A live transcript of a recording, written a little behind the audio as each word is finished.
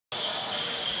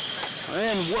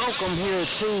And welcome here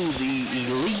to the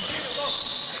Elite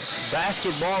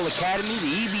Basketball Academy,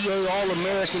 the EBA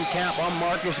All-American Camp. I'm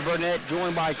Marcus Burnett,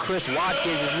 joined by Chris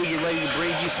Watkins as we get ready to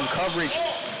bring you some coverage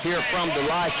here from the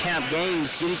live camp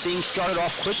games. Getting things started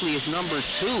off quickly is number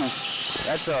 2.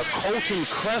 That's Colton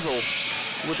Krezel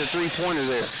with the three-pointer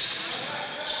there.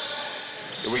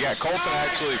 We got Colton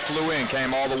actually flew in,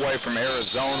 came all the way from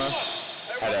Arizona,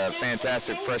 had a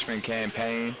fantastic freshman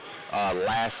campaign.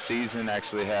 Last season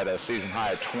actually had a season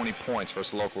high of 20 points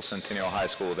versus local Centennial High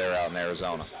School there out in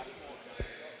Arizona.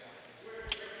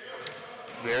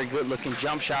 Very good looking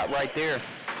jump shot right there.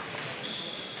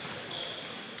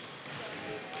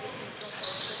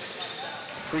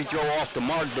 Free throw off the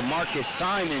mark. D'Marcus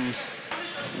Simonds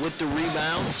with the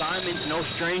rebound. Simonds, no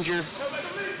stranger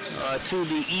to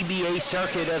the EBA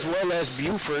circuit as well as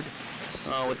Buford,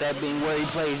 with that being where he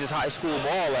plays his high school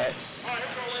ball at.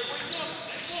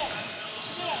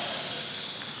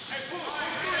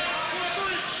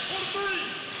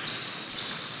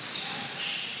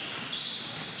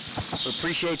 We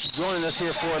appreciate you joining us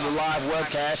here for the live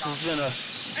webcast. It's been a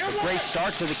great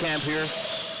start to the camp here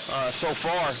so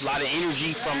far. A lot of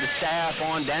energy from the staff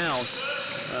on down.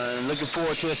 Looking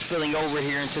forward to it spilling over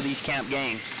here into these camp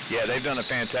games. Yeah, they've done a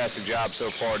fantastic job so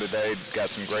far today. Got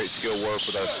some great skill work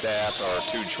with our staff, our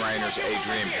 2 trainers,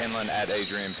 Adrian Penland at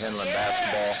Adrian Penland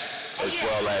Basketball, as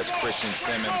well as Preston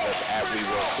Simmons, that's at We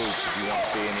Work Hoops, if you want to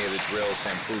see any of the drills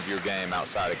to improve your game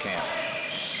outside of camp.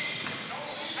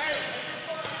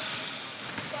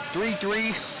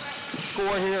 3-3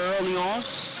 score here early on.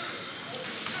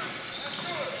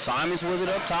 Simonds with it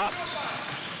up top.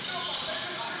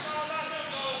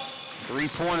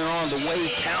 3-pointer on the way,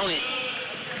 count it.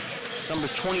 It's number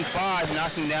 25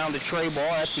 knocking down the tray ball.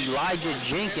 That's Elijah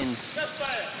Jenkins.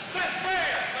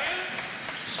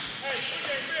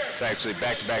 It's actually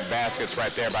back-to-back baskets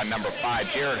right there by number 5,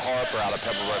 Jared Harper out of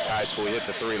Pebblebrook High School. He hit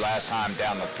the 3 last time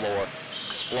down the floor.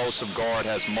 Explosive guard,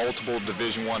 has multiple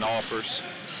Division I offers.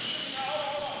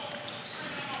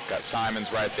 Got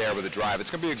Simonds right there with a drive. It's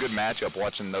going to be a good matchup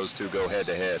watching those 2 go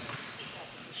head-to-head.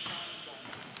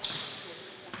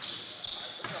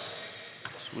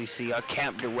 So we see our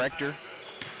camp director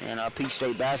and our Peach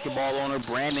State basketball owner,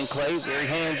 Brandon Clay, very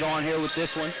hands-on here with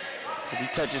this one as he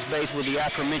touches base with the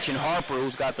aforementioned Harper,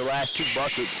 who's got the last 2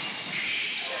 buckets.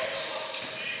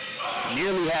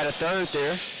 Nearly had a third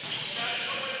there.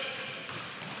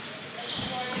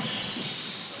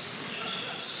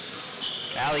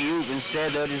 Alley-oop,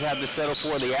 instead they'll just have to settle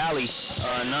for the alley.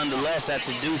 Nonetheless, that's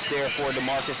a deuce there for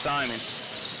D'Marcus Simonds.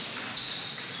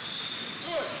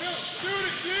 Shoot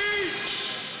it, G!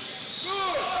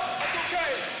 Good, that's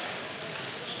okay.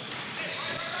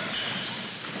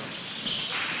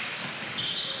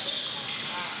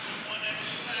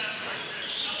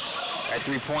 That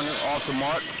 3-pointer off the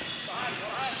mark.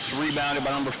 It's rebounded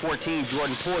by number 14,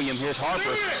 Jordan Pulliam. Here's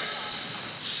Harper.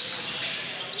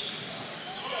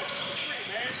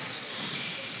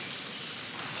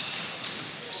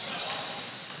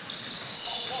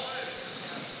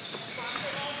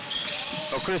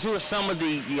 Chris, who are some of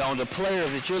the the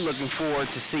players that you're looking forward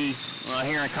to see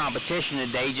here in competition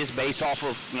today, just based off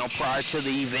of prior to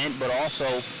the event, but also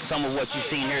some of what you've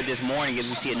seen here this morning as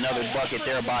we see another bucket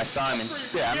there by Simonds?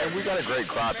 Yeah, I mean, we got a great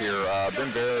crop here.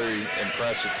 Been very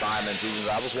impressed with Simonds.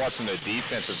 I was watching the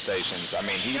defensive stations. I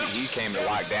mean, he came to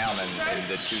lock down in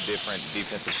the 2 different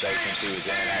defensive stations he was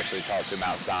in. Actually talked to him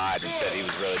outside and said he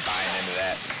was really buying into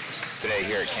that today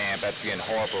here at camp. That's again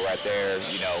Harper right there.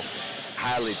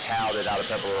 Highly touted out of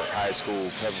Pebblebrook High School.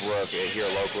 Pebblebrook here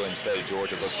locally in the state of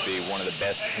Georgia looks to be one of the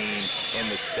best teams in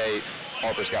the state.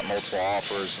 Harper's got multiple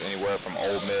offers, anywhere from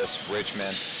Ole Miss,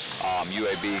 Richmond,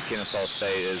 UAB, Kennesaw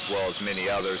State, as well as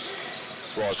many others.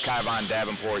 As well as Kyvon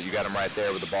Davenport, you got him right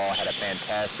there with the ball. Had a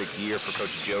fantastic year for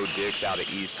Coach Joe Dix out of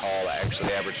East Hall.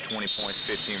 Actually averaged 20 points,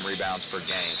 15 rebounds per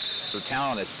game. So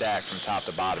talent is stacked from top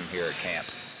to bottom here at camp.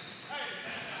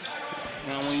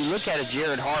 Now, when you look at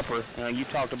Jared Harper, you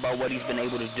talked about what he's been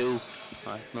able to do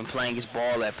when playing his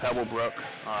ball at Pebblebrook.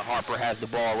 Harper has the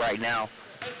ball right now.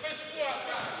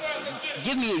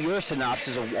 Give me your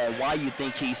synopsis on why you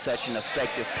think he's such an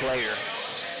effective player,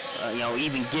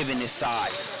 even given his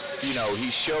size. He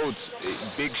showed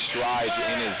big strides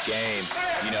in his game,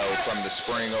 from the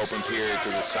spring open period to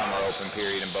the summer open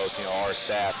period in both, our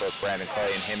staff, both Brandon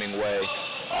Clay and Hemingway.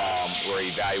 We're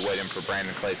evaluating for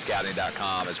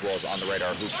BrandonClayScouting.com as well as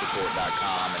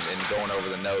OnTheRadarHoopsReport.com and going over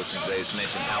the notes. And they just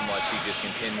mentioned how much he just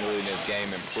continually in his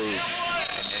game improved.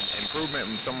 And improvement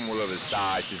in someone with his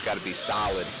size, he's got to be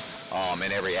solid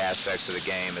in every aspect of the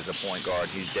game as a point guard.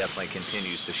 He definitely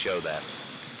continues to show that.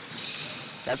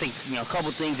 I think, a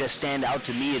couple things that stand out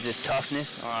to me is his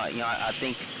toughness. I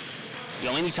think,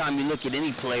 anytime you look at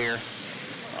any player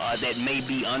that may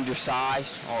be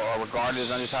undersized or regarded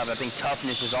as undersized, I think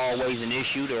toughness is always an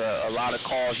issue. There are a lot of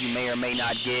calls you may or may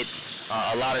not get.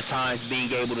 A lot of times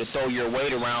being able to throw your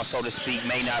weight around, so to speak,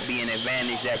 may not be an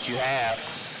advantage that you have.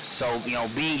 So,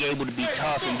 being able to be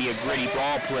tough and be a gritty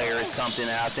ball player is something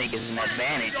that I think is an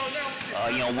advantage.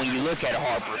 When you look at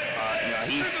Harper,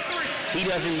 he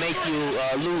doesn't make you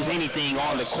lose anything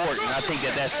on the court, and I think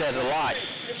that says a lot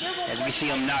as we see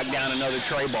him knock down another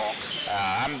tray ball.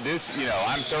 I'm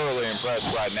thoroughly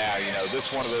impressed right now. This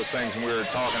is one of those things we were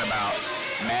talking about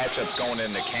matchups going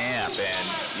into camp, and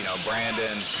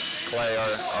Brandon Clay,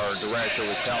 our director,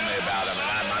 was telling me about him, and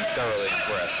I'm thoroughly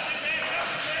impressed.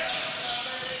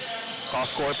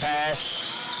 Cross-court pass.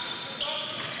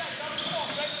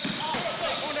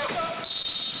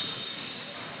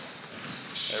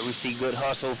 There we see good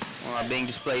hustle being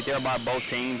displayed there by both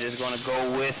teams. Is going to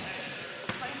go with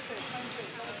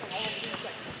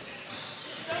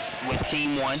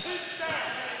team one.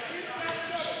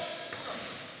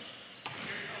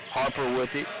 Harper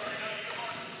with it.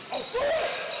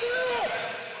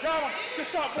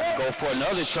 Go for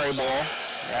another tray ball.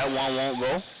 That one won't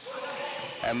go.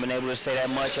 Haven't been able to say that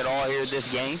much at all here this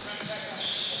game.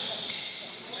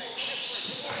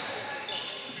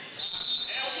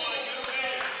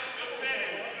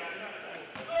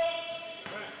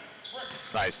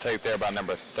 It's nice take there by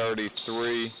number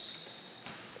 33.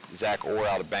 Zac Orr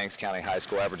out of Banks County High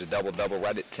School, averaged a double-double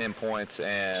right at 10 points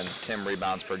and 10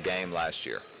 rebounds per game last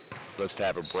year. Looks to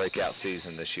have a breakout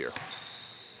season this year.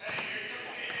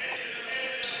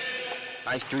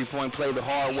 Nice three-point play the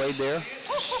hard way there.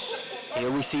 Here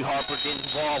we see Harper getting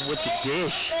involved with the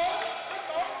dish.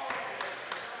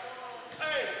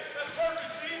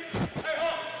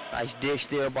 Nice dish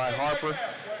there by Harper.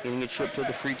 Getting a trip to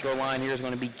the free throw line here is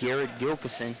going to be Garrett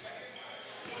Gilkeson.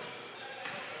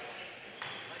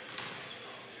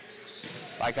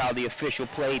 Like how the official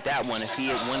played that one. If he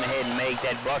had went ahead and made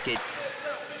that bucket,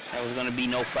 that was going to be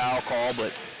no foul call,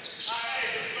 but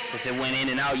since it went in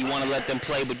and out, you want to let them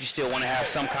play, but you still want to have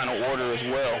some kind of order as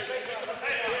well.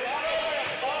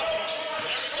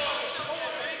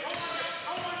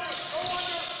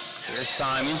 There's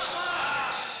Simonds.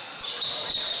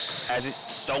 Has it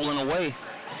stolen away.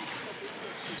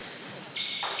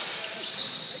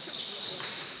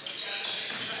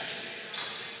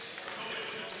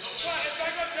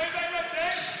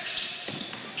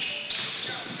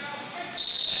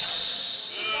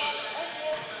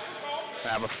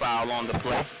 Have a foul on the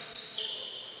play.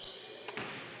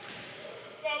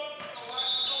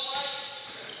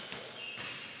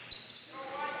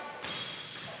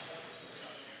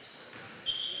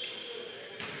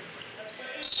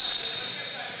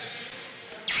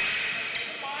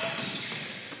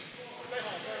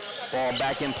 Ball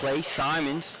back in play.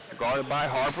 Simonds guarded by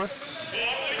Harper.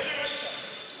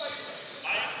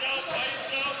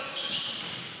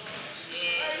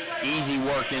 Easy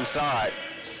work inside.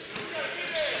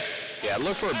 Yeah,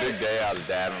 look for a big day out of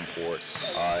Davenport.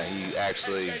 He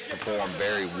actually performed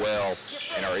very well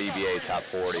in our EBA top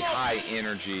 40. High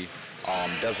energy,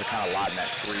 does a kind of lot in that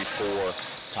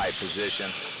 3-4 type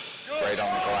position. Great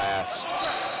on the glass.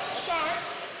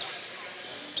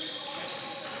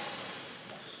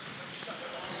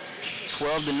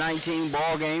 $12 to 19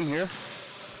 ball game here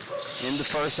in the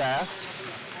first half.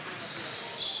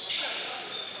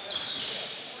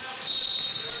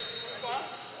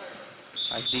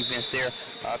 Nice defense there.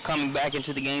 Coming back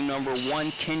into the game, number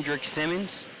 1, Kendrick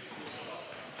Simmons.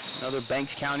 Another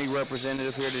Banks County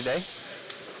representative here today.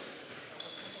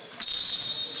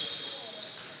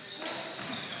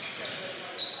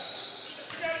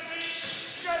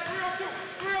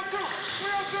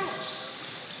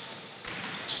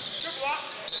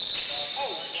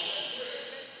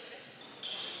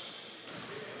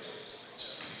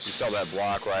 You saw that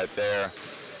block right there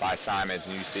by Simonds,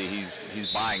 and you see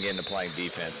he's buying into playing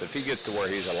defense. If he gets to where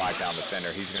he's a lockdown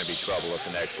defender, he's going to be trouble at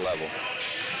the next level.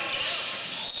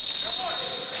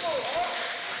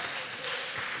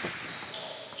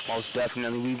 Most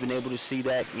definitely, we've been able to see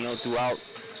that, throughout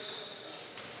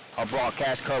our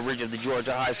broadcast coverage of the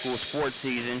Georgia high school sports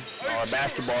season, our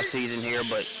basketball season here.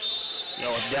 But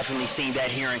I've definitely seen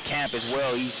that here in camp as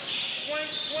well. He's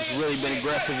really been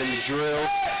aggressive in the drill,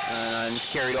 and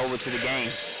it's carried over to the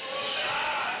game.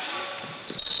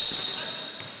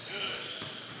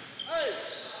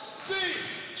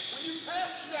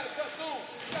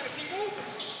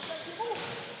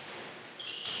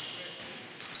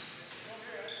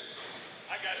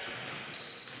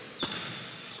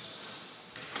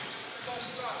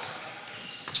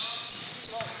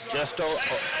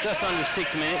 Just under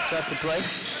 6 minutes left to play.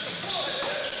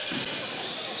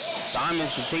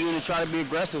 Simonds continuing to try to be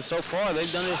aggressive. So far,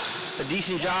 they've done a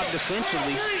decent job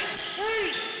defensively.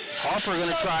 Harper going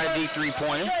to try a deep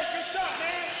three-pointer.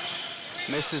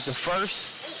 Misses the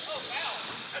first.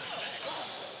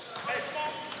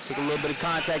 Took a little bit of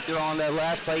contact there on that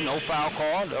last play. No foul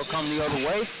call. They'll come the other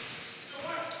way.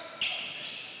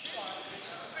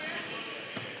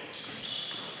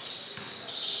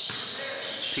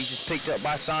 Piece is picked up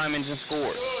by Simonds and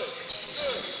scored.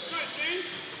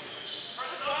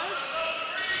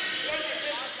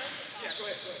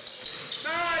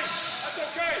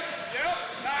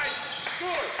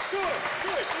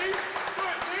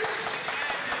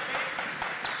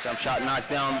 Jump shot knocked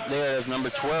down there as number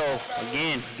 12.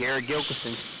 Again, Garrett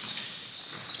Gilkeson.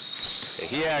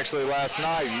 He actually last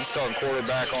night, he's starting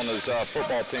quarterback on his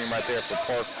football team right there for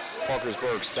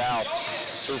Parkersburg South.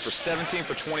 Threw for 17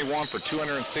 for 21 for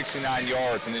 269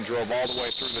 yards and then drove all the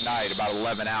way through the night, about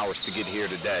 11 hours to get here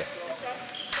today.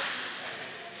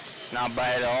 It's not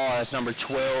bad at all. That's number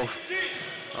 12.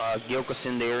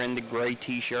 Gilkeson there in the gray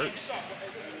t-shirts.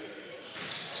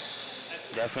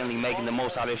 Definitely making the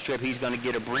most out of this trip. He's going to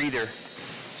get a breather.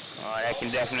 That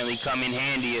can definitely come in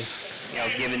handy if,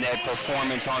 given that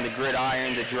performance on the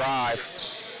gridiron, the drive,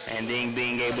 and then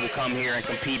being able to come here and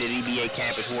compete at EBA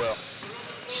camp as well.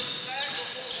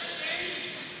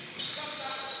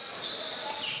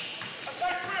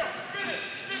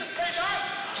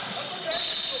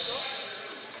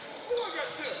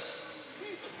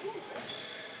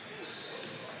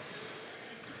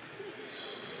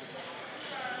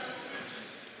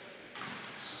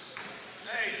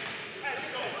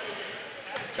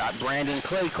 Got Brandon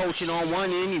Clay coaching on one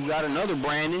end. You've got another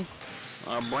Brandon,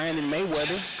 Brandon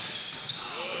Mayweather,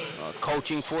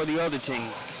 coaching for the other team.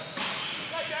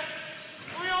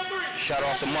 Shut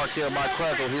off the mark there by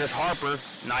Kressel. Here's Harper,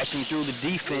 knifing through the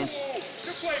defense.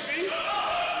 Good play, B.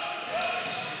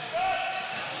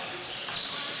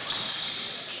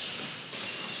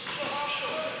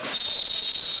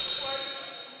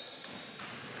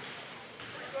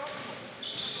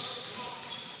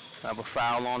 Have a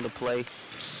foul on the play.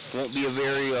 Won't be a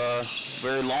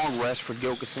very long rest for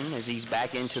Gilkeson as he's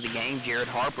back into the game. Jared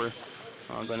Harper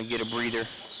going to get a breather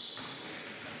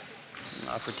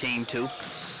for team 2.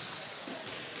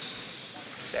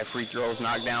 That free throw is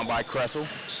knocked down by Kressel.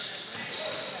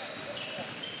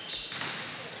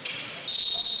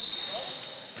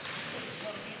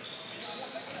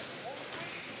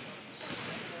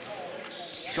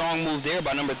 Strong move there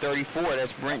by number 34.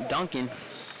 That's Brent Duncan.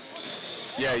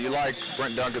 Yeah, you like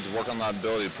Brent Duncan's work on that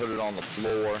ability to put it on the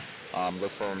floor.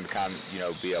 Look for him to kind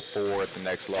of, be a 4 at the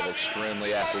next level.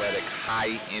 Extremely athletic,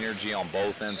 high energy on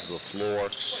both ends of the floor.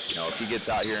 If he gets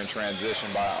out here in transition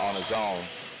on his own,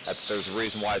 there's a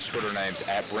reason why his Twitter name's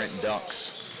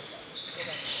 @BrentDunks.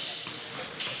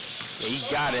 Yeah, he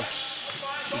gotta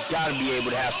be able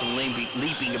to have some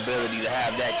leaping ability to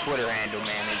have that Twitter handle,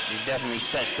 man. It definitely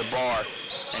sets the bar.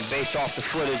 And based off the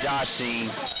footage I've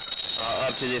seen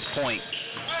up to this point,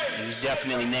 he's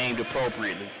definitely named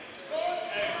appropriately.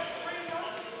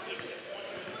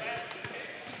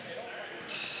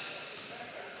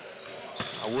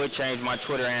 I would change my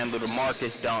Twitter handle to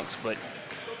Marcus Dunks, but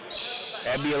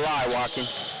that'd be a lie,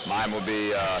 Watkins. Mine would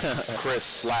be Chris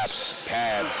Slaps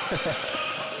Pad.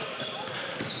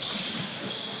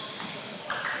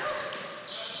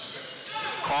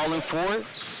 Calling for it,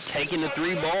 taking the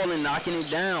 3 ball and knocking it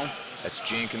down. That's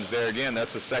Jenkins there again.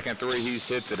 That's the second 3 he's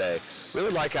hit today. Really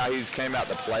like how he's came out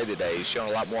to play today. He's shown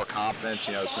a lot more confidence,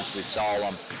 since we saw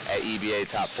him at EBA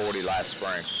Top 40 last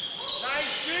spring.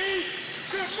 Nice, G.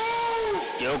 Good move.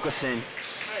 Gilkeson.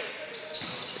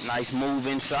 Nice move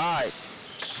inside.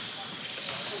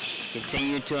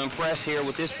 Continuing to impress here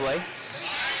with this play.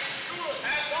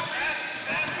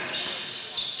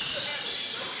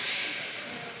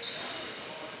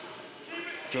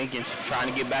 Jenkins trying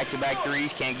to get back-to-back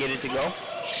threes, can't get it to go.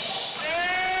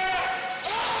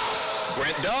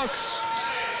 Brent Dunks.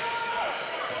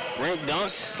 Brent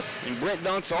Dunks, and Brent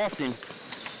Dunks often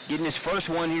getting his first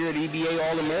one here at EBA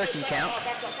All-American camp.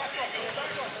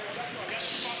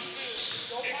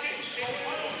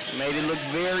 Made it look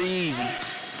very easy.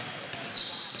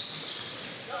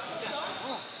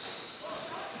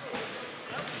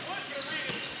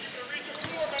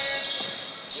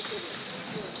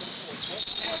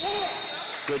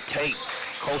 Good take,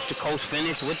 coast-to-coast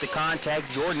finish with the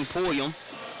contact. Jordan Pulliam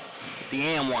with the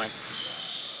and one.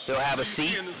 He'll have a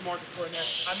seat. This Marcus Burnett.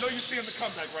 I know you're seeing the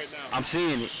comeback right now. I'm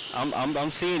seeing it.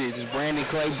 I'm seeing it. As Brandon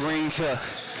Clay brings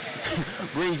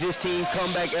brings his team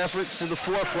comeback efforts to the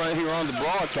forefront here on the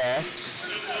broadcast.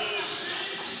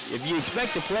 if you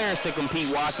expect the players to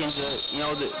compete, Watkins, you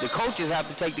know, the coaches have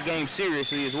to take the game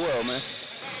seriously as well, man.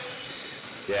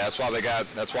 Yeah, that's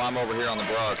why I'm over here on the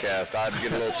broadcast. I'd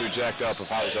get a little too jacked up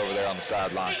if I was over there on the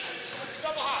sidelines.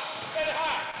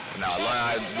 No,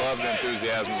 I love the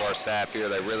enthusiasm of our staff here.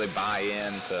 They really buy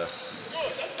into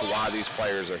why these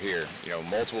players are here. You know,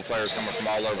 multiple players coming from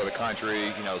all over the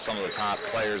country, you know, some of the top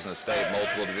players in the state,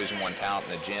 multiple Division I talent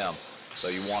in the gym. So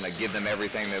you want to give them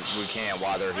everything that we can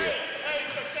while they're here.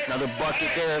 Another bucket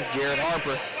there, Jared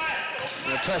Harper. You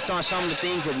know, touched on some of the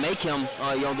things that make him,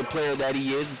 you know, the player that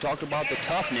he is. We talked about the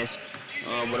toughness,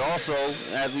 but also,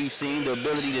 as we've seen, the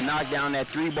ability to knock down that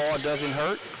three ball doesn't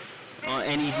hurt.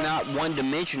 And he's not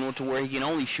one-dimensional to where he can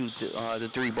only shoot the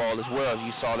three ball as well, as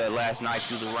you saw that last night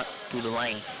through the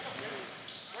lane.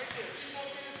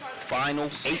 Final 8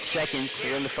 seconds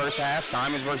here in the first half.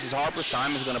 Simonds versus Harper.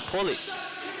 Simonds going to pull it.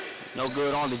 No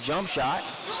good on the jump shot.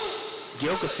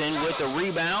 Gilkeson with the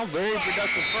rebound. Very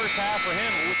productive first half for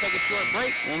him. We'll take a short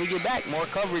break. When we get back, more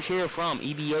coverage here from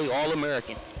EBA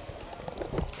All-American.